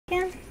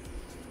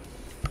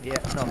Yeah,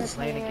 no, We're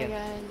playing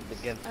playing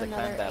against the clan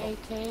another battle.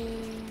 AK.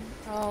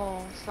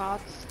 Oh,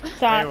 shots. Hey,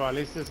 Shot. well, at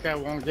least this guy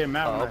won't get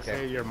mad when Oh, I okay.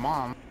 say your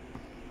mom.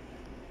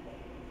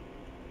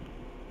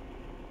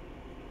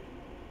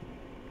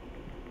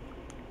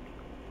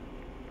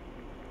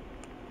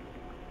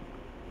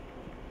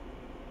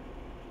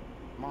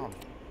 Mom.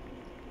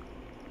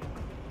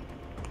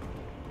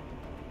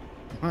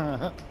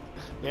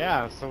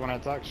 Yeah, so when I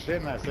talk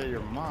shit and I say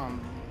your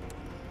mom.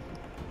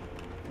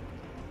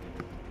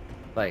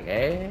 Like,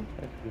 hey,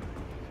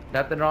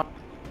 nothing wrong.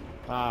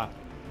 Ah.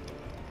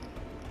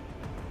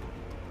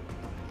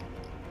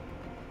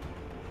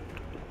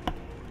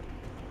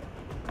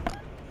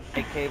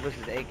 AK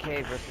versus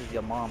AK versus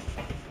your mom.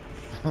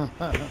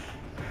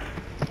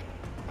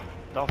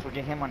 Don't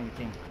forget him on your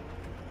team.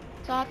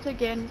 Shots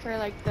again for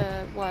like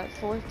the, what,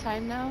 4th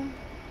time now?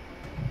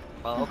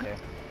 Oh, okay.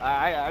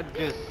 I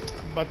just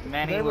But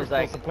Manny they were was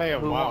supposed like, to play a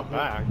while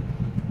back.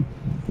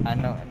 I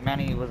know.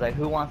 Manny was like,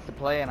 who wants to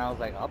play? And I was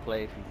like, I'll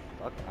play if you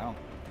fuck. I don't.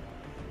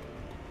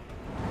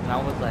 And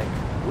I was like,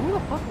 who the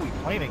fuck are we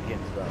playing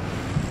against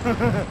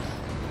though?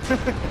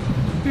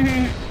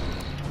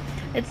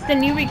 It's the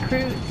new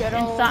recruits Good in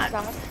old socks.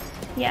 shots.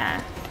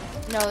 Yeah.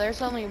 No,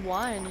 there's only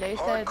one. They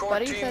said, Hardcore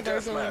Buddy team said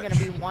there's only deathmatch.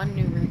 gonna be one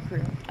new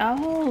recruit.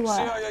 Oh,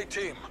 CIA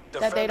team,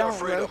 That they defend our don't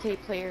freedom.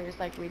 rotate players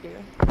like we do.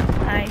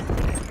 I see.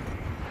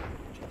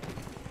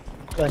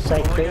 West side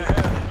Moving crate.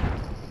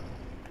 ahead.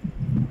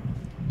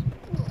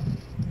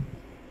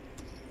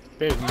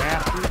 Big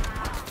nasty.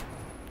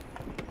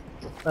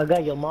 I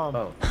got your mom.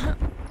 Oh,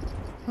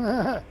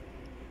 Yeah,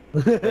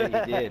 you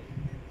did.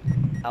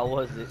 How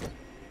was it?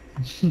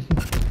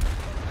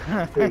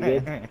 Pretty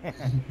good.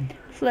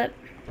 Flip.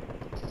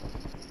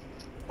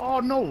 Oh,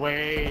 no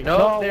way. no,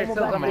 No, there's one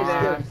still more somebody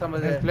back. there. Some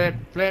of them. Flip,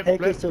 flip, AK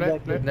flip, still flip,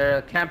 back flip.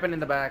 They're camping in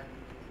the back.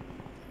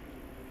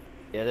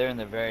 Yeah, they're in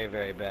the very,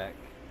 very back.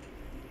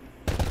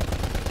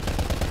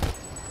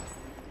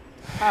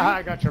 Haha,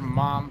 I got your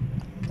mom.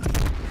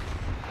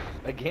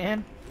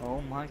 Again? Oh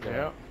my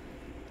god.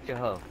 Yep.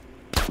 Yo.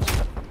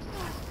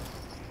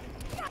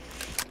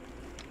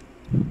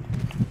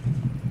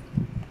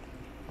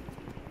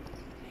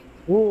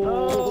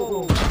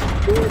 Whoa.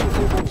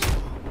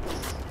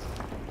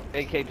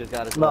 AK just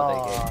got his No.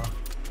 love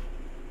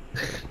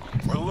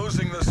AK. We're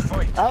losing this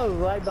fight. I was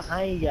right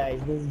behind you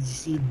guys. Then you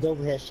see double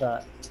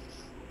headshot.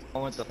 I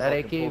went to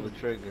That fucking AK pull the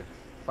trigger.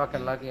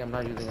 Fucking lucky I'm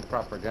not using a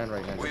proper gun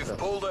right now. We've So,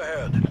 pulled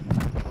ahead.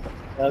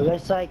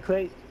 West side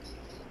crate.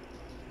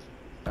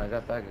 I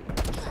got back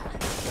again.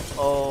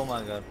 Oh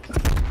my god.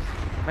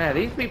 Man,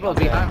 these people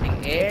be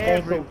hunting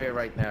everywhere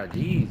right now.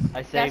 Jeez.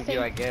 I saved you,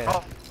 it. I guess.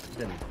 Oh,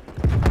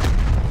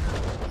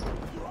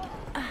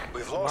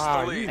 We've lost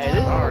Wow, the lead. you- Hey,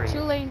 this- Sorry.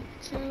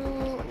 Two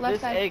left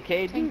This side.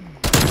 AK, dude.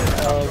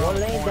 One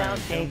laying down,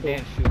 Didn't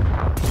tank.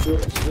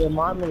 shoot. Your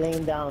mom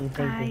laying down, I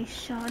tank.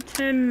 shot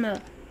him.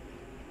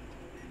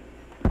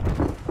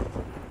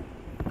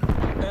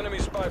 Enemy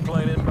spy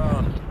plane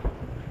inbound.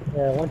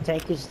 Yeah, one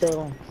tank is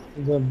still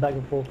going back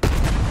and forth.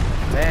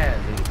 man,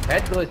 the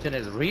head glitching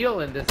is real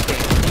in this game.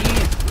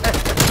 Jeez.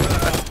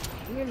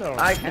 You know,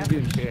 I can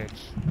do shit.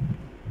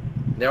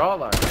 They're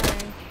all are.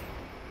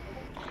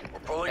 We're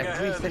pulling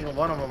Every ahead. single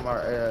one of them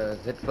are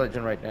head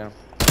glitching right now.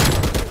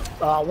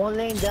 One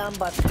laying down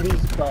by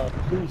police,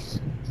 police.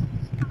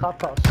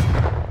 Cop house.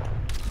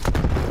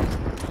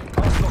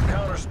 Hostile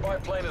counter spy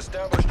plane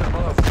established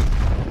above.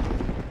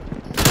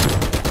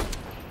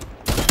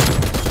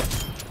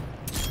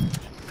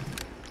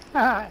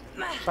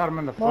 Shot him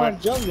in the Come on,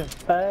 foot. jump your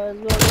fast.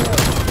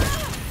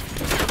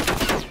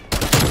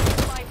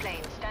 Spy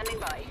plane standing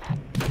by.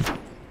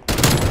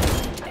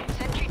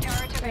 Sentry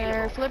turret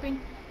They're available.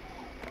 flipping.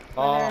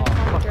 Oh, They're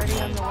kind of fuck. dirty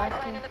on the Spy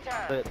left. plane in the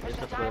turret. Flip, Push it's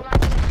the a flip.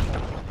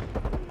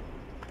 timeline.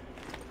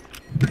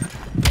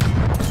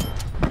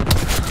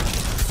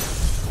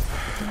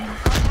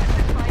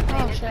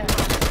 Oh shit.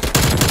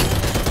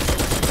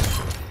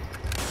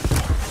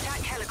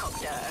 Attack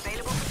helicopter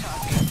available for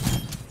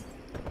task.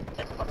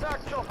 Attack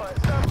chopper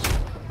established.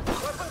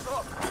 Weapons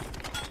up.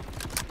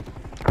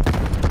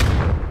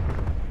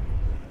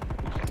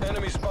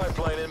 Enemy spy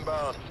plane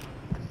inbound.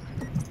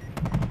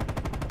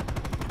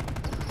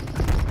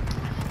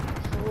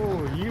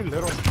 Oh, you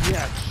little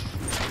bitch.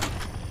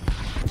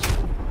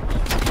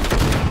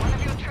 One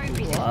of your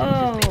trophy systems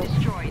Whoa. has been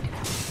destroyed.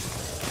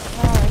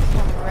 Oh, it's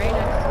coming right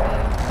next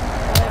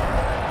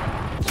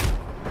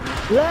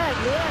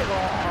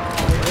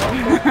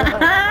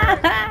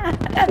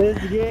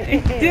Let's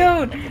get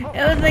Dude,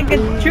 it was like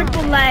a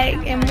triple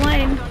lag in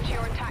one. Onto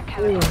your attack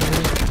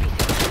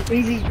helicopter.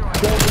 easy double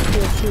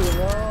kill too.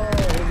 Oh,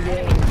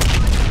 yeah.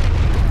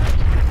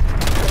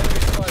 Enemy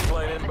spy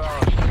plane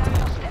inbound.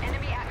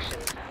 Enemy action.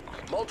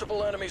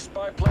 Multiple enemy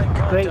spy plane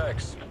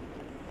contacts.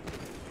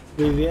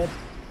 Привет.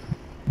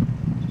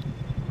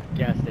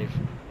 Gas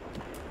station.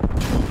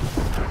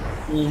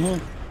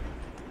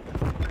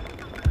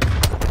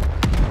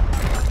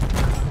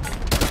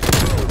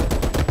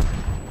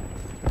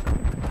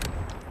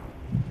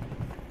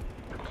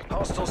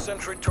 Hostile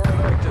sentry turret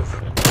active.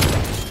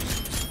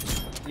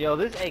 Yo,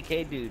 this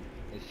AK dude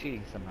is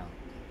cheating somehow.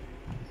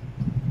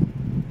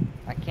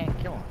 I can't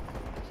kill him.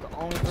 It's the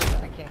only person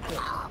I can't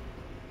kill.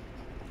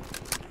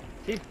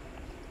 See?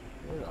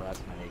 Oh,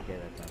 that's my AK.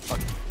 That's my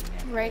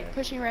fucking Right,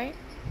 pushing right.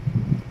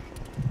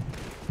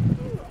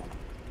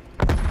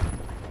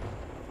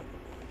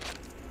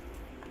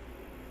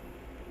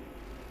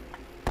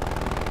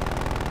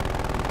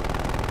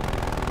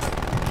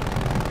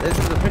 This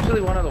is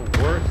officially one of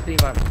the worst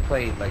teams I've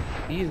played. Like,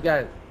 these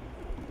guys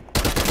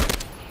are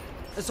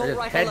just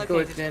head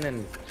glitching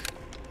and...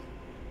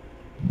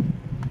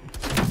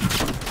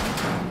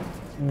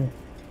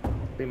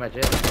 Pretty much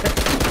it.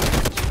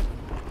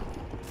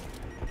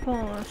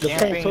 Oh, The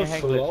Camping thing's so and head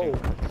slow.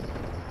 glitching.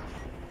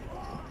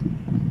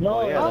 No,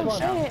 Oh, yeah, Oh that's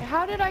that's fine. shit,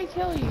 how did I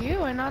kill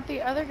you and not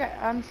the other guy?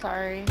 I'm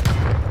sorry.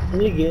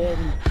 You're good.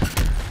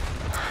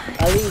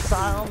 I leave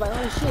silent. I'm like,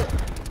 oh shit.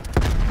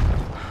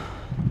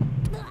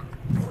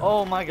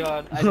 Oh my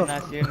god, I did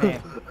not see your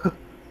name.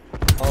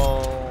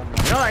 Oh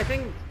my. No, I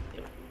think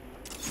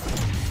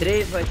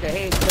today's like a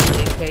hey, it's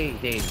the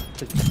AK day.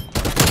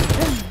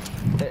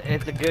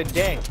 It's a good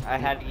day. I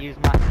had to use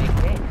my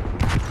AK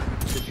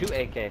to shoot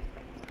AK.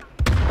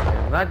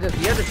 Not just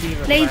the other team.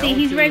 it's Lazy, my own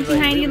he's team, right like,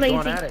 behind you, really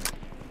going Lazy. at it.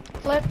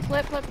 Flip,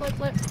 flip, flip, flip,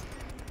 flip.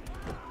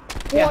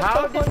 Yeah, What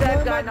how the did fuck, that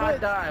man, guy my not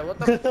butt? die?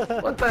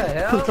 What the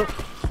hell?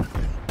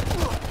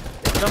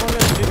 Is someone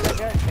gonna shoot that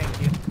guy?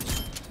 Thank you.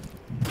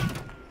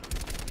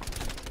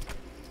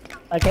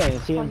 I can't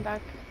even see One him.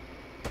 back.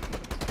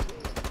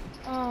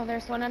 Oh,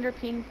 there's one under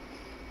ping.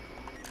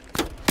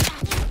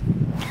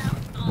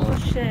 oh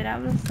shit, I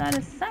was out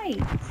of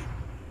sight.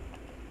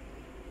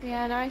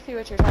 Yeah, now I see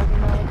what you're talking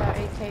about with that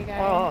 8K guy.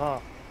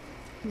 Oh,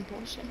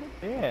 Bullshit.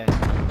 yeah.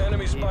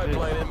 Enemy spy Jesus.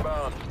 plane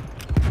inbound.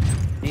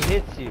 He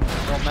hits you. No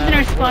I'm matter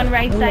gonna spawn what.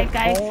 right side,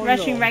 guys. Oh,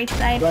 Rushing no. right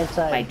side. Right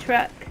side. By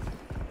truck.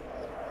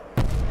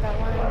 That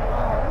one.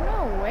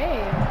 Oh, no way.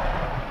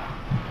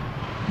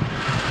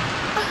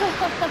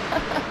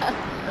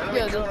 Enemy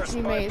Yo, counter this spy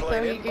teammate so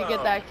plane he could get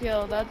inbound. that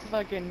kill. That's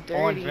fucking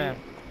Orange dirty. man.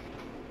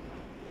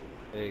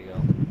 There you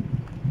go.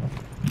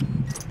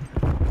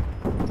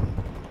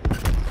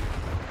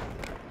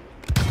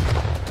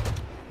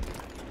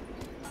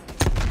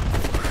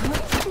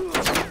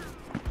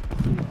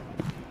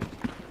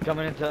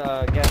 Coming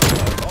into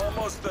gas.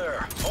 Almost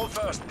there. Hold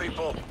fast,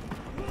 people.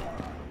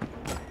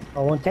 I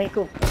won't take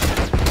him.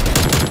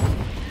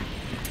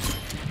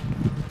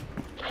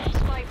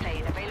 Spy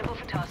plane available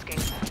for tasking.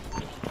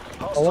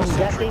 I want gas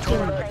sentry station.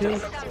 turret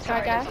Please. active.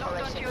 Try gas.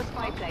 Hold onto your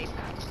spy plane.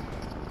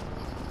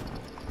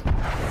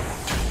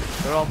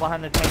 They're all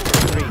behind the tank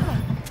for 3. Your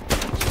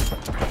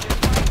spy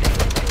plane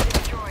has been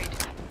destroyed.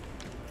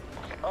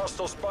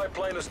 Hostile spy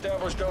plane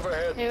established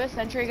overhead. Hey, with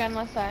sentry gun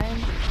left side.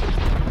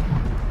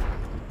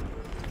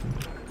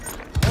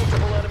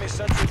 Multiple enemy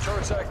sentry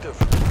turrets active.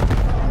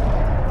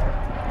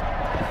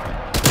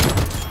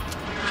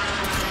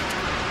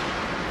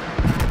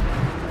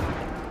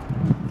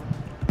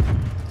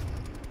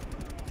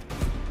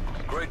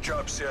 Great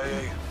job,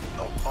 CIA.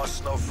 No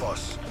muss, no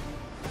fuss.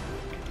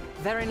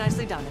 Very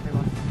nicely done,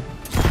 everyone.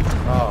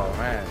 Oh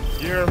man.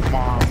 Your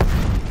mom.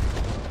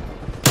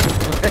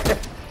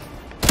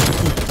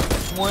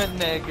 Went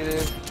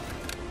negative.